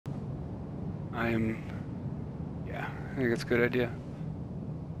Yeah, I think it's a good idea.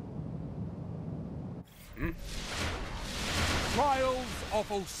 Trials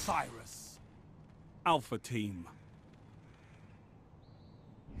of Osiris. Alpha Team.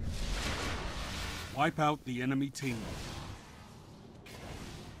 Wipe out the enemy team.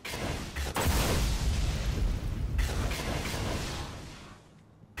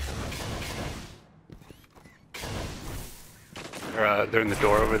 They're in the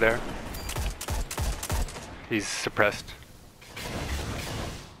door over there. He's suppressed.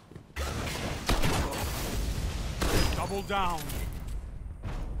 Double down.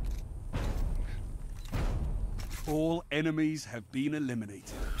 All enemies have been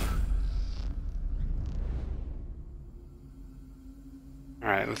eliminated.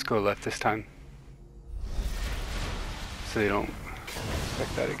 Alright, let's go left this time. So they don't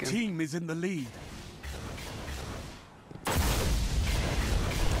expect that again. Team is in the lead.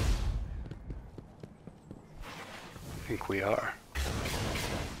 I think we are.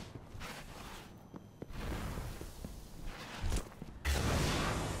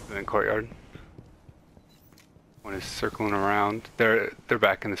 In the courtyard. One is circling around. They're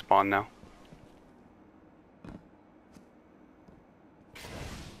back in the spawn now.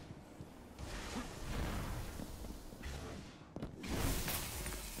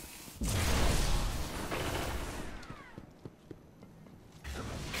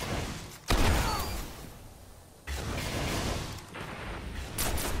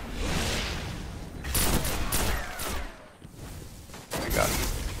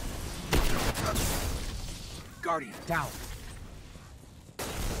 Guardian down.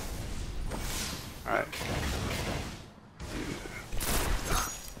 Alright.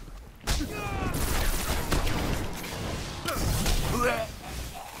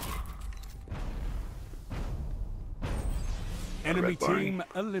 Enemy team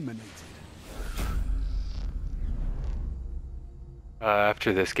eliminated.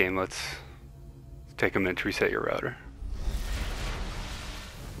 After this game, let's take a minute to reset your router.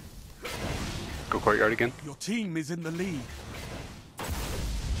 Go courtyard again. Your team is in the lead.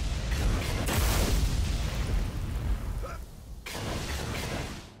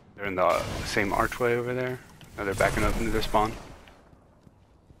 They're in the same archway over there. Now they're backing up into their spawn.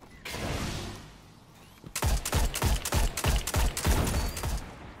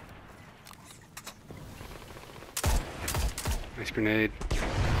 Nice grenade.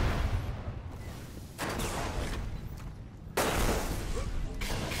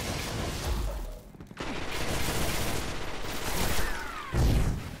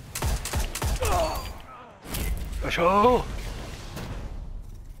 Oh! Nice.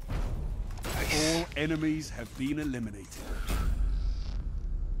 All enemies have been eliminated.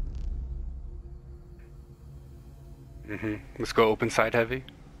 Let's go open side heavy.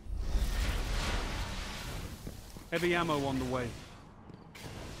 Heavy ammo on the way.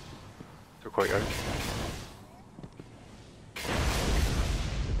 To courtyard.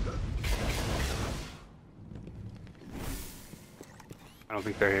 I don't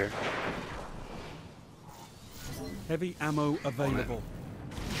think they're here. Heavy ammo available.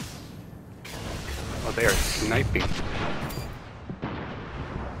 Oh, they are sniping.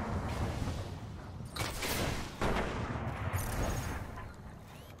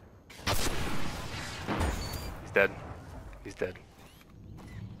 He's dead. He's dead.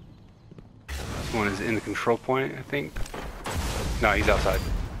 This one is in the control point, I think. No, he's outside.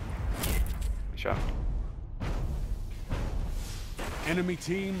 Good shot. Enemy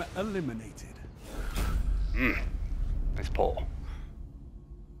team eliminated. Nice pull.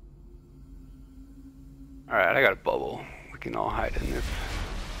 Alright, I got a bubble. We can all hide in if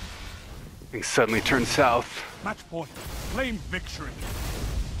things suddenly turn south. Match point. Claim victory.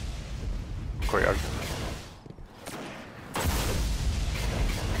 Courtyard.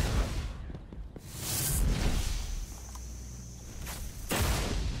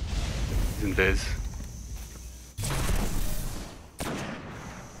 He's in Viz.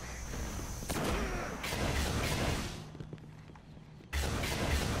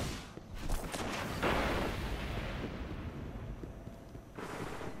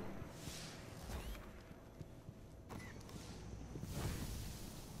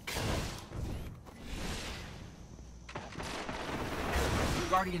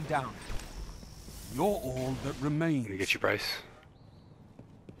 Guardian down. You're all that remains. Gonna get you, Bryce.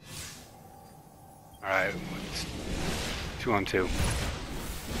 Alright, 2 on 2. Is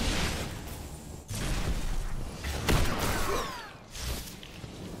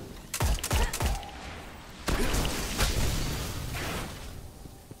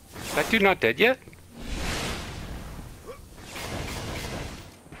that dude not dead yet?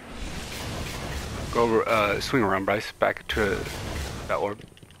 Go over, swing around, Bryce, back to that orb.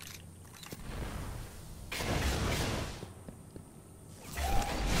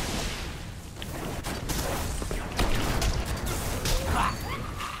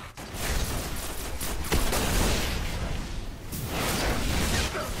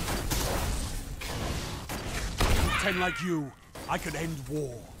 Ten like you, I could end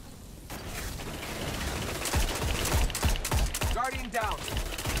war. Guardian down.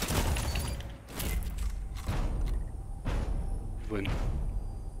 Win.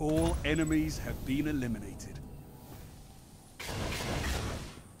 All enemies have been eliminated.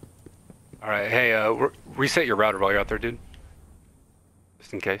 Alright, hey, reset your router while you're out there, dude.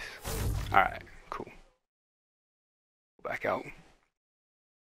 Just in case. Alright, cool. Back out.